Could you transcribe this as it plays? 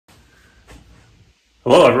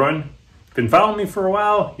Hello everyone. Been following me for a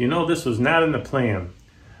while. You know this was not in the plan.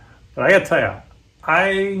 But I gotta tell you,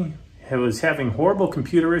 I was having horrible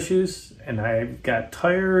computer issues and I got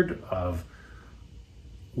tired of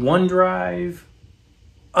OneDrive,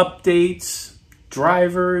 updates,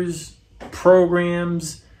 drivers,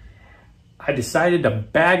 programs. I decided to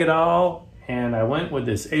bag it all and I went with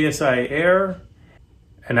this Asiair,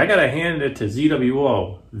 and I gotta hand it to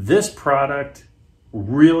ZWO. This product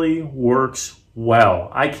really works well.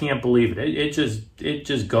 I can't believe it. It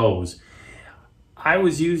just goes. I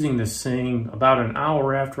was using this thing about an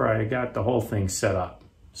hour after I got the whole thing set up.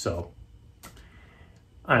 So,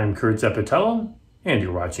 I'm Kurt Zeppatello, and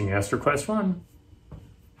you're watching AstroQuest 1.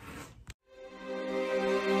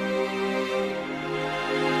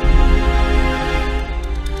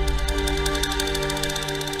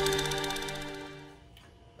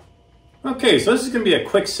 Okay, so this is going to be a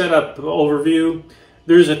quick setup overview.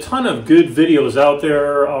 There's a ton of good videos out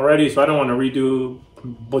there already, so I don't want to redo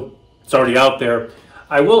what's already out there.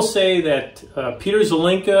 I will say that Peter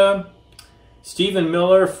Zelinka, Stephen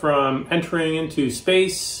Miller from Entering into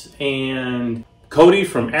Space, and Cody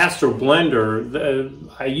from AstroBlender,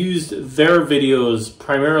 I used their videos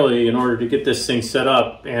primarily in order to get this thing set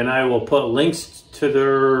up, and I will put links to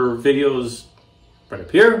their videos right up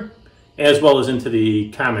here, as well as into the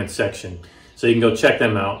comments section, so you can go check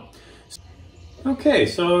them out. Okay,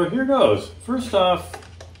 so here goes. First off,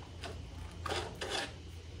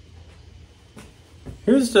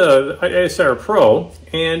 here's the Asiair Pro,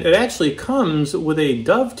 and it actually comes with a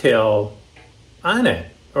dovetail on it,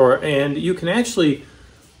 and you can actually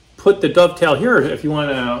put the dovetail here if you want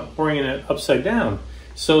to orient it upside down.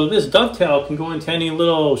 So this dovetail can go into any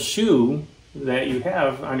little shoe that you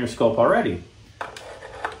have on your scope already.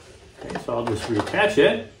 Okay, so I'll just reattach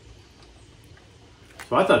it.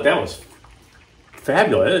 So I thought that was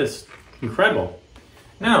fabulous, incredible.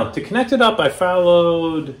 Now, to connect it up, I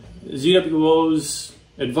followed ZWO's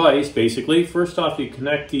advice, basically. First off, you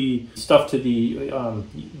connect the stuff to the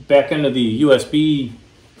back end of the USB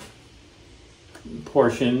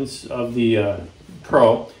portions of the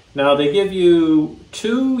Pro. Now, they give you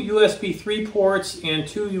 2 USB 3 ports and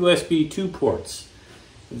 2 USB 2 ports.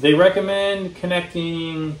 They recommend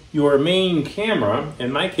connecting your main camera.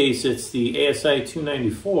 In my case, it's the ASI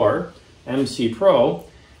 294 MC Pro.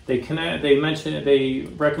 They recommend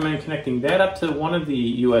connecting that up to one of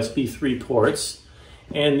the USB 3 ports,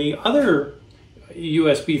 and the other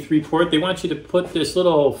USB 3 port, they want you to put this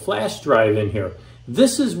little flash drive in here.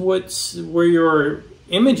 This is where your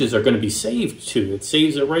images are going to be saved to. It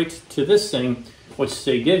saves it right to this thing, which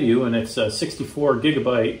they give you, and it's a 64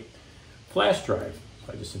 gigabyte flash drive.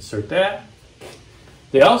 So I just insert that.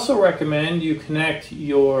 They also recommend you connect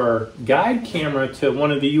your guide camera to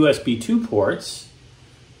one of the USB 2 ports.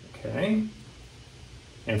 Okay.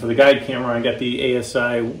 And for the guide camera, I got the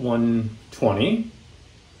ASI 120.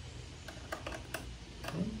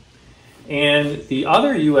 And the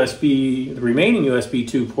other the remaining USB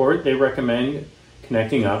 2 port, they recommend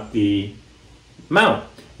connecting up the mount.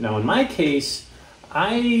 Now in my case,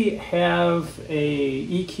 I have a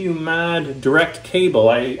EQ Mod direct cable.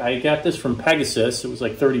 I got this from Pegasus. It was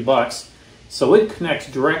like 30 bucks. So it connects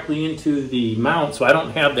directly into the mount, so I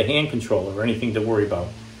don't have the hand controller or anything to worry about.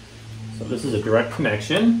 So this is a direct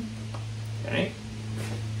connection. Okay.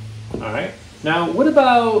 All right. Now, what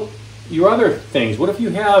about your other things? What if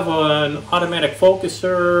you have an automatic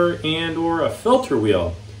focuser and or a filter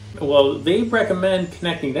wheel? Well, they recommend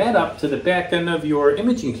connecting that up to the back end of your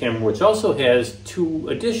imaging camera, which also has 2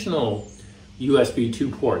 additional USB 2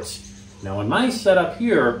 ports. Now, in my setup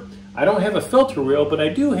here, I don't have a filter wheel, but I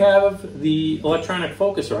do have the electronic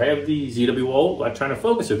focuser. I have the ZWO electronic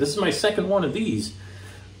focuser. This is my second one of these.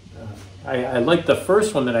 I liked the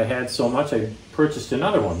first one that I had so much, I purchased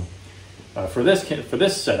another one for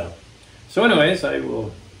this setup. So anyways, I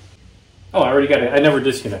will... Oh, I already got it. I never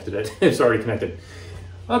disconnected it. It's already connected.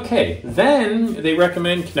 Okay, then they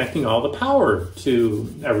recommend connecting all the power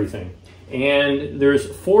to everything. And there's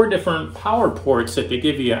 4 different power ports that they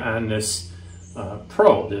give you on this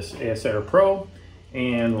Pro, this Asiair Pro.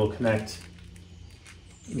 And we'll connect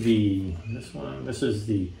this one. This is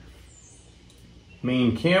the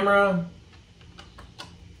main camera.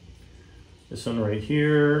 This one right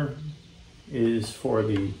here is for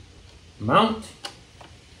the mount.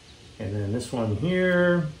 And then this one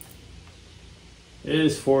here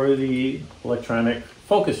is for the electronic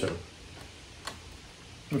focuser.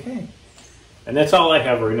 Okay, and that's all I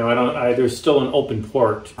have right now. There's still an open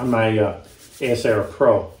port on my Asiair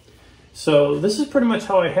Pro. So this is pretty much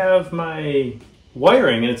how I have my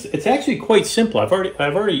wiring. It's actually quite simple. I've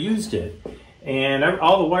already used it, and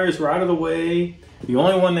all the wires were out of the way. The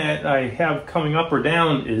only one that I have coming up or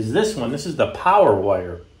down is this one. This is the power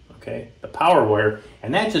wire, okay? The power wire,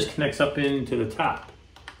 and that just connects up into the top.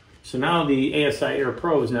 So now the Asiair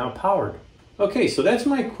Pro is now powered. Okay, so that's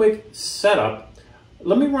my quick setup.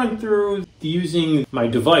 Let me run through using my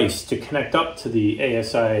device to connect up to the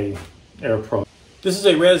Asiair Pro. This is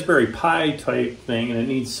a Raspberry Pi type thing, and it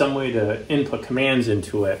needs some way to input commands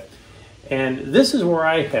into it. And this is where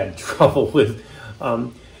I had trouble with.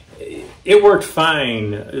 It worked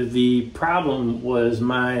fine. The problem was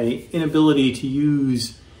my inability to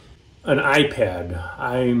use an iPad.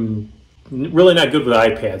 I'm really not good with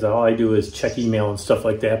iPads. All I do is check email and stuff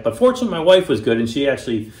like that. But fortunately, my wife was good, and she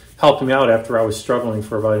actually helped me out after I was struggling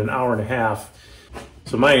for about an hour and a half.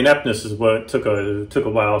 So my ineptness is what took a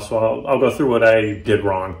while. So I'll go through what I did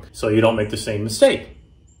wrong, so you don't make the same mistake.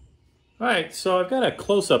 All right, so I've got a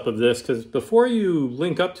close-up of this, because before you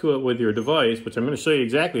link up to it with your device, which I'm going to show you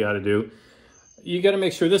exactly how to do, you got to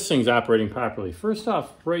make sure this thing's operating properly. First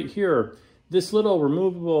off, right here, this little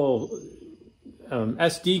removable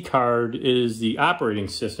SD card is the operating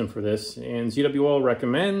system for this, and ZWO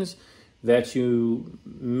recommends that you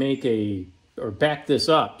back this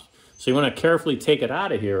up. So you want to carefully take it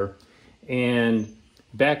out of here and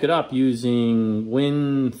back it up using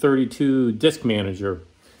Win32 Disk Manager.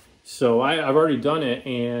 So I've already done it,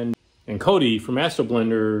 and Cody from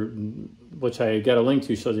AstroBlender, which I got a link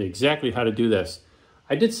to, shows you exactly how to do this.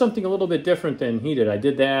 I did something a little bit different than he did. I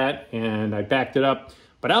did that, and I backed it up.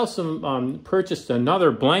 But I also purchased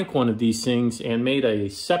another blank one of these things and made a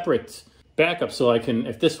separate backup so I can,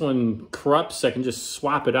 if this one corrupts, I can just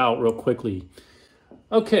swap it out real quickly.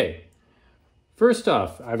 Okay, first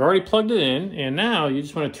off, I've already plugged it in, and now you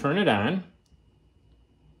just want to turn it on.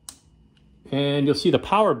 And you'll see the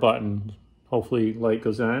power button, hopefully light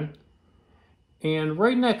goes on. And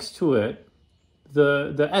right next to it,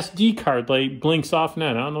 the SD card light blinks off and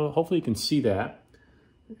on. I don't know, hopefully you can see that.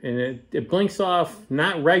 And it blinks off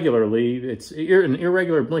not regularly. It's an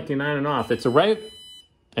irregular blinking on and off. It's a right,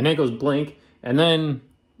 and then it goes blink. And then,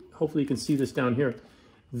 hopefully you can see this down here.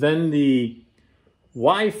 Then the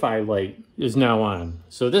Wi-Fi light is now on.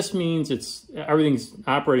 So this means everything's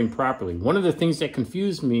operating properly. One of the things that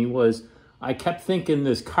confused me was I kept thinking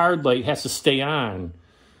this card light has to stay on,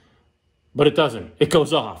 but it doesn't. It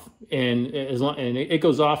goes off, and it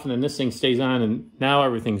goes off, and then this thing stays on, and now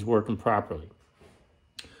everything's working properly.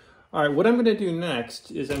 All right, what I'm going to do next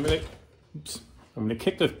is I'm going to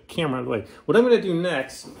kick the camera out of the way. What I'm going to do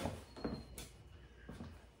next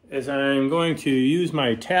is I'm going to use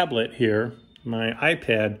my tablet here, my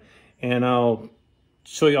iPad, and I'll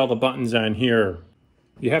show you all the buttons on here.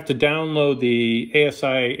 You have to download the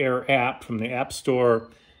Asiair app from the App Store,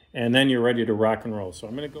 and then you're ready to rock and roll. So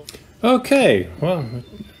I'm going to go. Okay, well,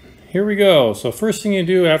 here we go. So first thing you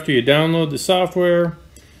do after you download the software,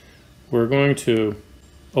 we're going to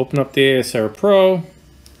open up the Asiair Pro,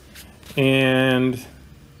 and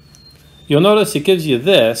you'll notice it gives you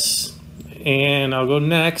this, and I'll go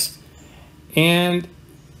next, and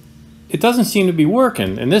it doesn't seem to be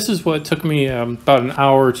working. And this is what took me about an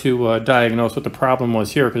hour to diagnose what the problem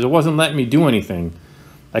was here, because it wasn't letting me do anything.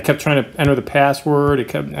 I kept trying to enter the password, it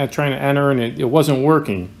kept trying to enter, and it wasn't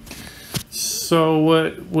working. So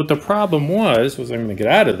what the problem was I'm going to get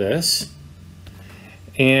out of this,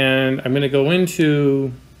 and I'm going to go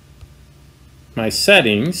into my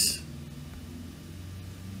settings,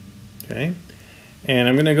 okay, and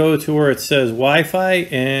I'm going to go to where it says Wi-Fi,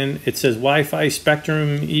 and it says Wi-Fi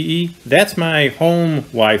Spectrum EE. That's my home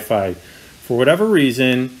Wi-Fi. For whatever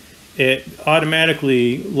reason, it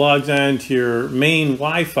automatically logs on to your main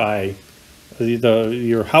Wi-Fi,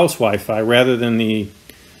 your house Wi-Fi, rather than the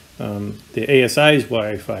ASI's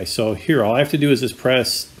Wi-Fi. So here, all I have to do is just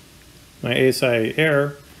press my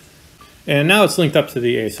Asiair, and now it's linked up to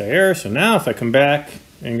the Asiair. So now if I come back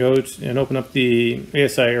and go and open up the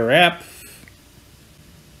Asiair app,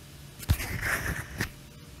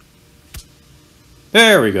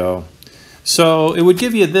 there we go. So it would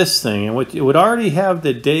give you this thing, and it would already have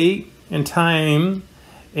the date and time,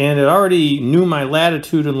 and it already knew my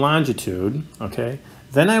latitude and longitude, okay?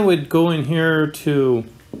 Then I would go in here to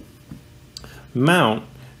mount.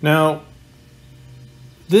 Now,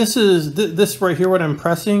 this right here, what I'm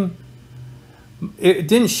pressing, it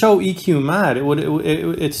didn't show EQ mod.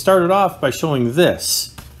 It started off by showing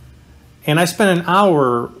this. And I spent an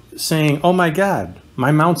hour saying, oh my God,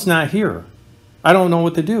 my mount's not here. I don't know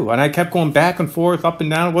what to do. And I kept going back and forth, up and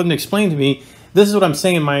down. It wasn't explained to me. This is what I'm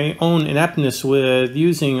saying, my own ineptness with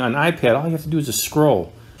using an iPad. All you have to do is just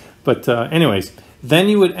scroll. But anyways, then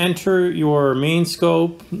you would enter your main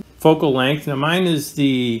scope, focal length. Now mine is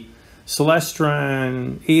the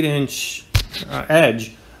Celestron 8-inch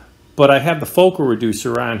edge, but I have the focal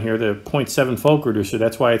reducer on here, the 0.7 focal reducer.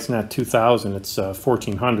 That's why it's not 2000, it's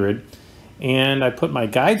 1400. And I put my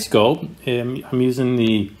guide scope, and I'm using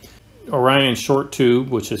the Orion short tube,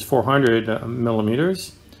 which is 400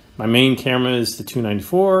 millimeters. My main camera is the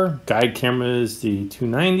 294, guide camera is the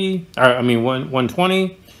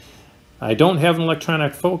 120. I don't have an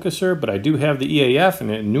electronic focuser, but I do have the EAF,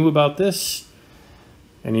 and it knew about this.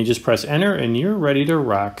 And you just press enter, and you're ready to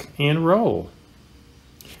rock and roll.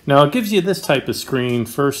 Now it gives you this type of screen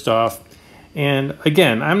first off, and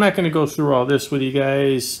again, I'm not going to go through all this with you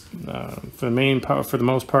guys for the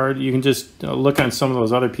most part. You can just look on some of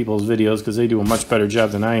those other people's videos because they do a much better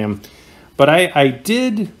job than I am. But I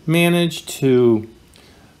did manage to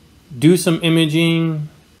do some imaging.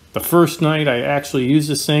 The first night I actually used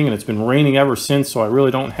this thing, and it's been raining ever since, so I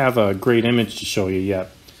really don't have a great image to show you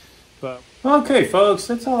yet. But okay, folks,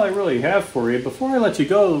 that's all I really have for you. Before I let you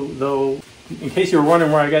go, though, in case you were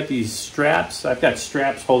wondering where I got these straps, I've got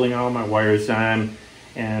straps holding all my wires on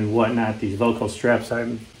and whatnot, these Velcro straps.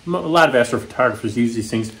 A lot of astrophotographers use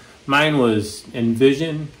these things. Mine was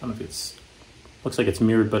Envision. I don't know if it's, looks like it's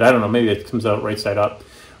mirrored, but I don't know, maybe it comes out right side up.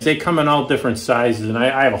 They come in all different sizes, and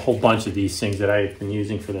I have a whole bunch of these things that I've been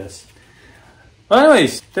using for this. Well,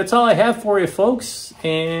 anyways, that's all I have for you, folks,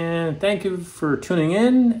 and thank you for tuning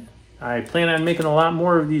in. I plan on making a lot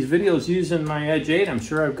more of these videos using my Edge 8. I'm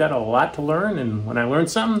sure I've got a lot to learn, and when I learn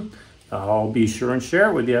something, I'll be sure and share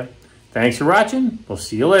it with you. Thanks for watching. We'll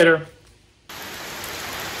see you later.